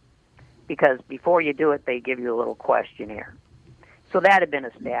 Because before you do it, they give you a little questionnaire. So that had been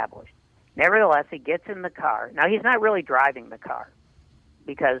established. Nevertheless, he gets in the car. Now, he's not really driving the car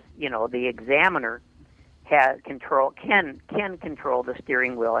because, the examiner can control the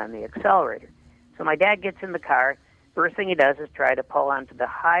steering wheel and the accelerator. So my dad gets in the car. First thing he does is try to pull onto the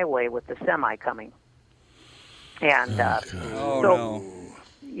highway with the semi coming. And no.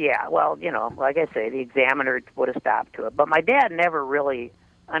 Yeah, well, like I say, the examiner would have stopped to it. But my dad never really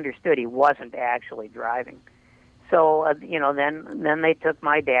understood he wasn't actually driving. So, then they took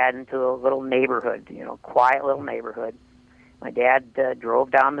my dad into a little neighborhood, quiet little neighborhood. My dad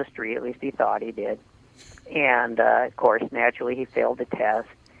drove down the street, at least he thought he did. And, of course, naturally, he failed the test.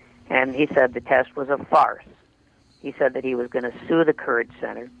 And he said the test was a farce. He said that he was going to sue the Courage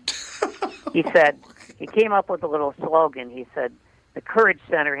Center. He said, he came up with a little slogan. He said, the Courage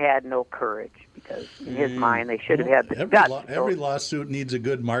Center had no courage because in his mind they should have had the guts. Every lawsuit needs a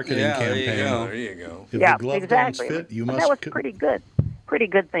good marketing campaign. There you go. If the glove exactly. don't fit, you must. That was pretty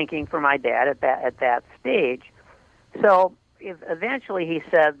good thinking for my dad at that stage. So eventually he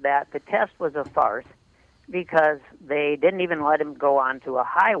said that the test was a farce because they didn't even let him go onto a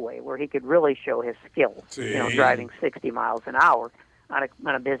highway where he could really show his skills. Driving 60 miles an hour on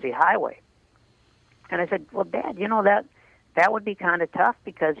a busy highway. And I said, well, Dad, that would be kind of tough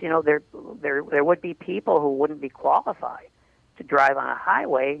because there would be people who wouldn't be qualified to drive on a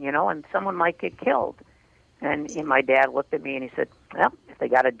highway, and someone might get killed. And my dad looked at me and he said, "Well, if they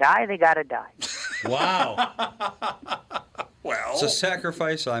got to die, they got to die." Wow. Well, it's a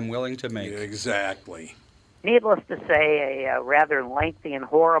sacrifice I'm willing to make. Exactly. Needless to say, a rather lengthy and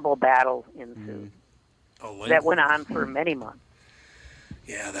horrible battle ensued that went on for many months.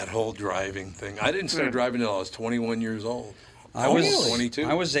 Yeah, that whole driving thing. I didn't start driving until I was 21 years old. I was 22.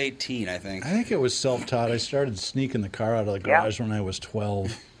 I was 18, I think. I think it was self-taught. I started sneaking the car out of the garage when I was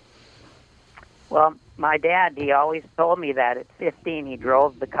 12. Well, my dad, he always told me that at 15 he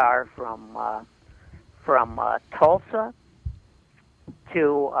drove the car from Tulsa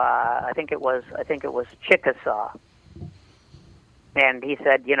to I think it was Chickasaw. And he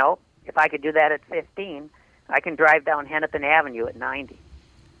said, if I could do that at 15, I can drive down Hennepin Avenue at 90.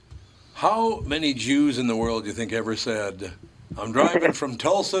 How many Jews in the world do you think ever said, I'm driving from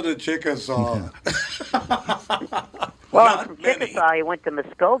Tulsa to Chickasaw? Well, from Chickasaw, he went to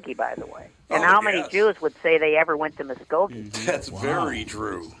Muskogee, by the way. And how many Jews would say they ever went to Muskogee? That's very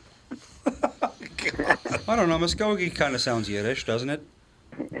true. I don't know. Muskogee kind of sounds Yiddish, doesn't it?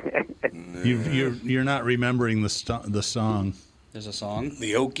 You're not remembering the song. There's a song?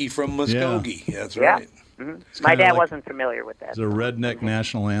 The Okie from Muskogee. Yeah. That's right. Mm-hmm. My dad wasn't familiar with that. It's a redneck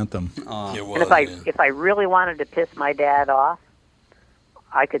national anthem. It was, and if I really wanted to piss my dad off,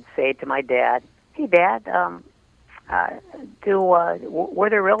 I could say to my dad, "Hey, Dad, were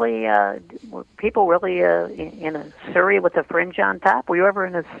there really were people really in a Surrey with a fringe on top? Were you ever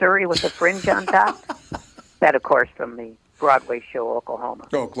in a Surrey with a fringe on top?" That, of course, from the Broadway show, Oklahoma.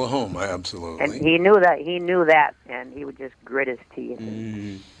 Oklahoma, absolutely. And he knew that, and he would just grit his teeth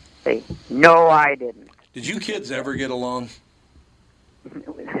and say, "No, I didn't." Did you kids ever get along?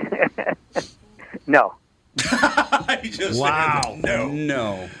 No. I just Wow.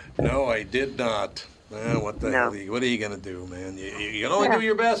 No, I did not. What the hell? What are you going to do, man? You can only do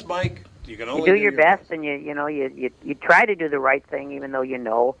your best, Mike. You can only do your best, and you try to do the right thing, even though you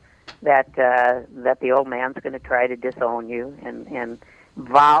know that the old man's going to try to disown you, and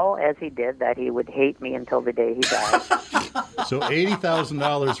vow, as he did, that he would hate me until the day he died. So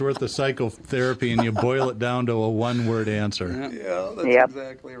 $80,000 worth of psychotherapy, and you boil it down to a one-word answer. Yeah, that's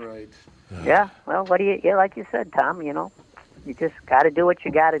exactly right. Yeah, well, what do you like you said, Tom, you just got to do what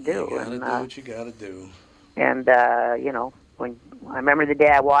you got to do. You got to do what you got to do. And, when I remember the day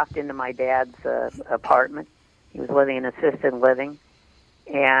I walked into my dad's apartment, he was living in assisted living,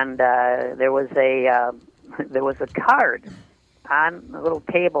 and there was a card on a little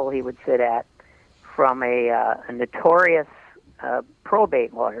table he would sit at from a notorious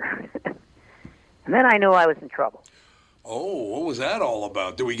probate lawyer. And then I knew I was in trouble. Oh, what was that all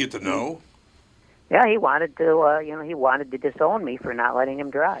about? Do we get to know? Yeah, he wanted to disown me for not letting him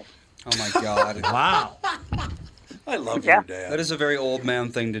drive. Oh my God! Wow. I love your dad. That is a very old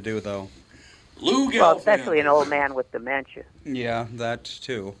man thing to do, though. Lou Gelfand. Well, especially an old man with dementia. Yeah, that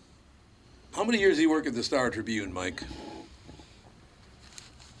too. How many years did he work at the Star Tribune, Mike?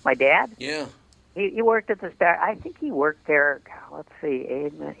 My dad? Yeah. He worked at the Star. I think he worked there. Let's see,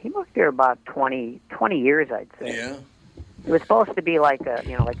 he worked there about 20 years, I'd say. Yeah. It was supposed to be like a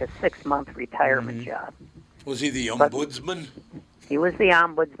 6-month retirement job. Was he the ombudsman? He was the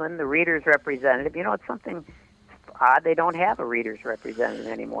ombudsman, the reader's representative. It's something odd. They don't have a reader's representative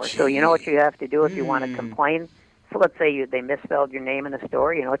anymore. So you know what you have to do if you want to complain? So let's say they misspelled your name in a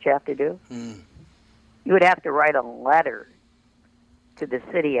story. You know what you have to do? You would have to write a letter to the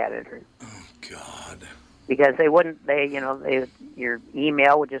city editor. Oh, God. Because your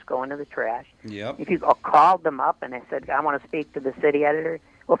email would just go into the trash. Yep. If you called them up and they said, I want to speak to the city editor,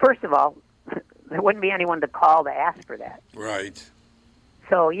 well, first of all, there wouldn't be anyone to call to ask for that. Right.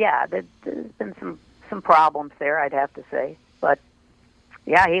 So, yeah, there's been some problems there, I'd have to say. But,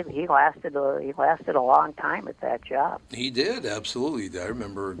 yeah, he lasted a long time at that job. He did, absolutely. I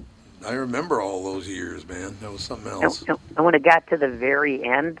remember all those years, man. That was something else. And when it got to the very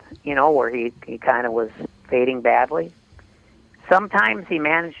end, where he kind of was fading badly, sometimes he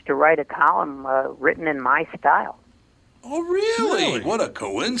managed to write a column written in my style. Oh, really? What a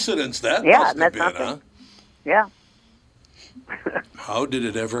coincidence that must have been, huh? Yeah. How did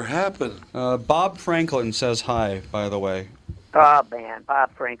it ever happen? Bob Franklin says hi, by the way. Oh, man,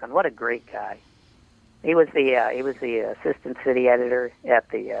 Bob Franklin, what a great guy. He was the assistant city editor at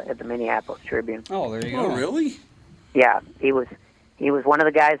the Minneapolis Tribune. Oh, there you go. Oh, really? Yeah, he was one of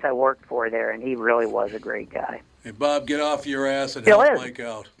the guys I worked for there, and he really was a great guy. Hey, Bob, get off your ass and Still help is. Mike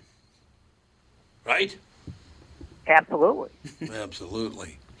out. Right? Absolutely.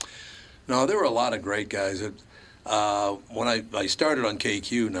 Absolutely. No, there were a lot of great guys. When I started on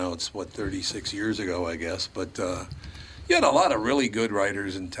KQ, now it's, 36 years ago, I guess. But you had a lot of really good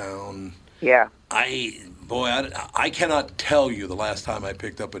writers in town. Yeah. I cannot tell you the last time I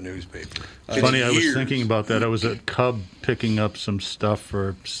picked up a newspaper. Funny, I was thinking about that. I was at Cub picking up some stuff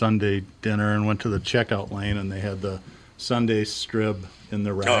for Sunday dinner and went to the checkout lane, and they had the Sunday Strib in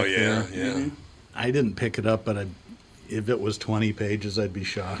the rack there. Yeah. Mm-hmm. I didn't pick it up, but if it was 20 pages, I'd be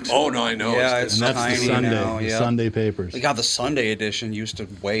shocked. Oh, no, I know. Yeah, and that's the Sunday, now, the Sunday papers. We got the Sunday edition used to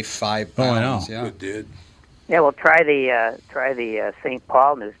weigh 5 pounds. Oh, I know. Yeah. It did. Yeah, well, try the St.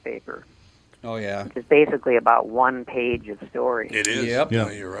 Paul newspaper. Oh, yeah. Which is basically about 1 page of story. It is. Yep. No,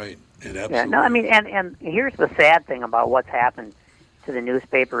 you're right. It absolutely. Yeah, no, I mean, and here's the sad thing about what's happened to the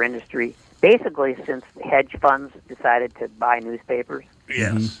newspaper industry. Basically, since hedge funds decided to buy newspapers.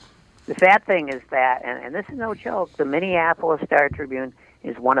 Yes. Mm-hmm. The sad thing is that, and this is no joke, the Minneapolis Star Tribune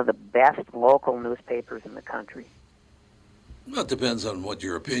is one of the best local newspapers in the country. Well, it depends on what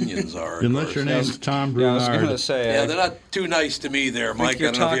your opinions are. Unless your name's Tom Yeah, I was Brunard. going to say. Yeah, they're not too nice to me there, Mike. I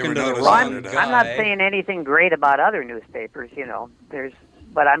you're don't know if you ever talking to the noticed wrong that or not. guy. I'm not saying anything great about other newspapers,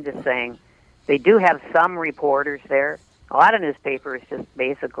 but I'm just saying they do have some reporters there. A lot of newspapers just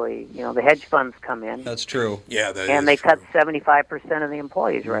basically, the hedge funds come in. That's true. Yeah, that and is they true. cut 75% of the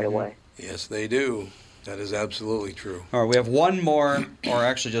employees right away. Yes, they do. That is absolutely true. All right, we have one more, or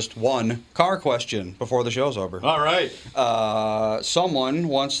actually just one, car question before the show's over. All right. Someone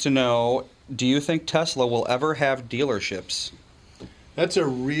wants to know, do you think Tesla will ever have dealerships? That's a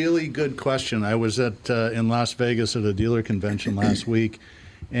really good question. I was in Las Vegas at a dealer convention last week,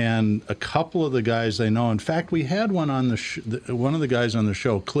 And a couple of the guys they know. In fact, we had one on one of the guys on the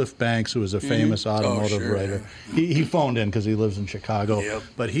show, Cliff Banks, who is a famous automotive writer. He phoned in because he lives in Chicago. Yep.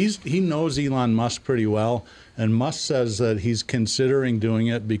 But he knows Elon Musk pretty well. And Musk says that he's considering doing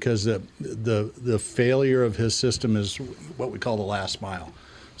it because the failure of his system is what we call the last mile.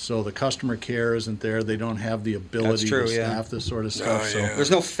 So the customer care isn't there. They don't have the ability to staff this sort of stuff. So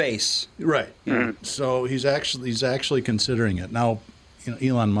there's no face. Right. Mm-hmm. So he's actually considering it. Now,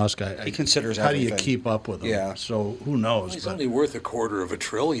 Elon Musk, he considers how everything. do you keep up with him? Yeah. So who knows? Well, he's only worth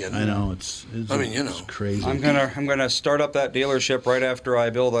 $250 billion. I know it's crazy. I'm gonna start up that dealership right after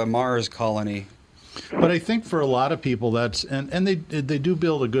I build a Mars colony. But I think for a lot of people that's and they do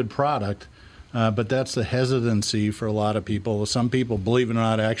build a good product, but that's the hesitancy for a lot of people. Some people, believe it or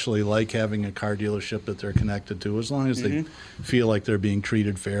not, actually like having a car dealership that they're connected to, as long as they feel like they're being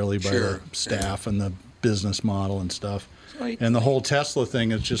treated fairly by the staff and the business model and stuff. And the whole Tesla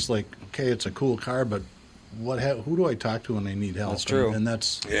thing is just like, okay, it's a cool car, but who do I talk to when they need help? That's true. And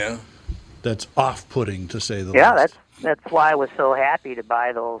that's off-putting, to say the least. Yeah, that's why I was so happy to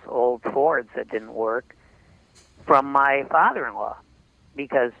buy those old Fords that didn't work from my father-in-law,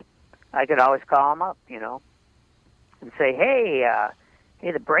 because I could always call him up, and say, hey,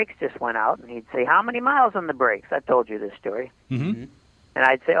 the brakes just went out, and he'd say, how many miles on the brakes? I've told you this story. Mm-hmm. And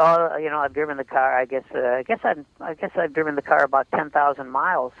I'd say, I've driven the car. I guess I've driven the car about 10,000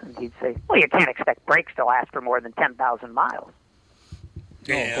 miles. And he'd say, well, you can't expect brakes to last for more than 10,000 miles.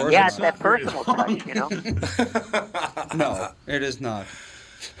 Yeah, it's that personal touch, No, it is not.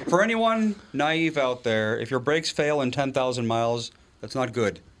 For anyone naive out there, if your brakes fail in 10,000 miles, that's not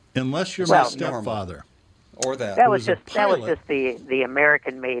good. Unless you're my stepfather. Or that. That was just the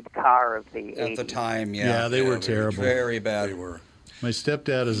American-made car of the 80s. At the time, Yeah, they were terrible. Very bad. They were. My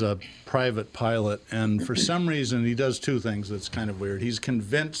stepdad is a private pilot, and for some reason he does two things that's kind of weird. He's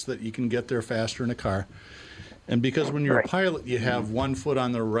convinced that you can get there faster in a car. And because when you're a pilot, you have 1 foot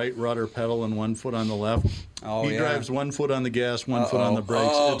on the right rudder pedal and 1 foot on the left. He drives 1 foot on the gas, 1 foot on the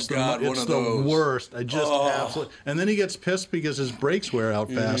brakes. It's the worst. I just absolutely. And then he gets pissed because his brakes wear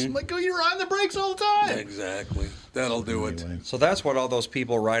out fast. I'm like, you're on the brakes all the time. Exactly. That'll do it. So that's what all those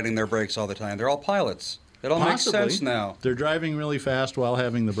people riding their brakes all the time. They're all pilots. It all makes sense now. They're driving really fast while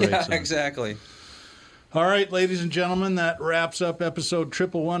having the brakes on. Exactly. All right, ladies and gentlemen, that wraps up episode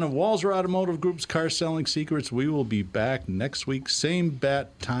 111 of Walser Automotive Group's Car Selling Secrets. We will be back next week, same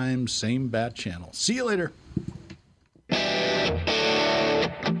bat time, same bat channel. See you later.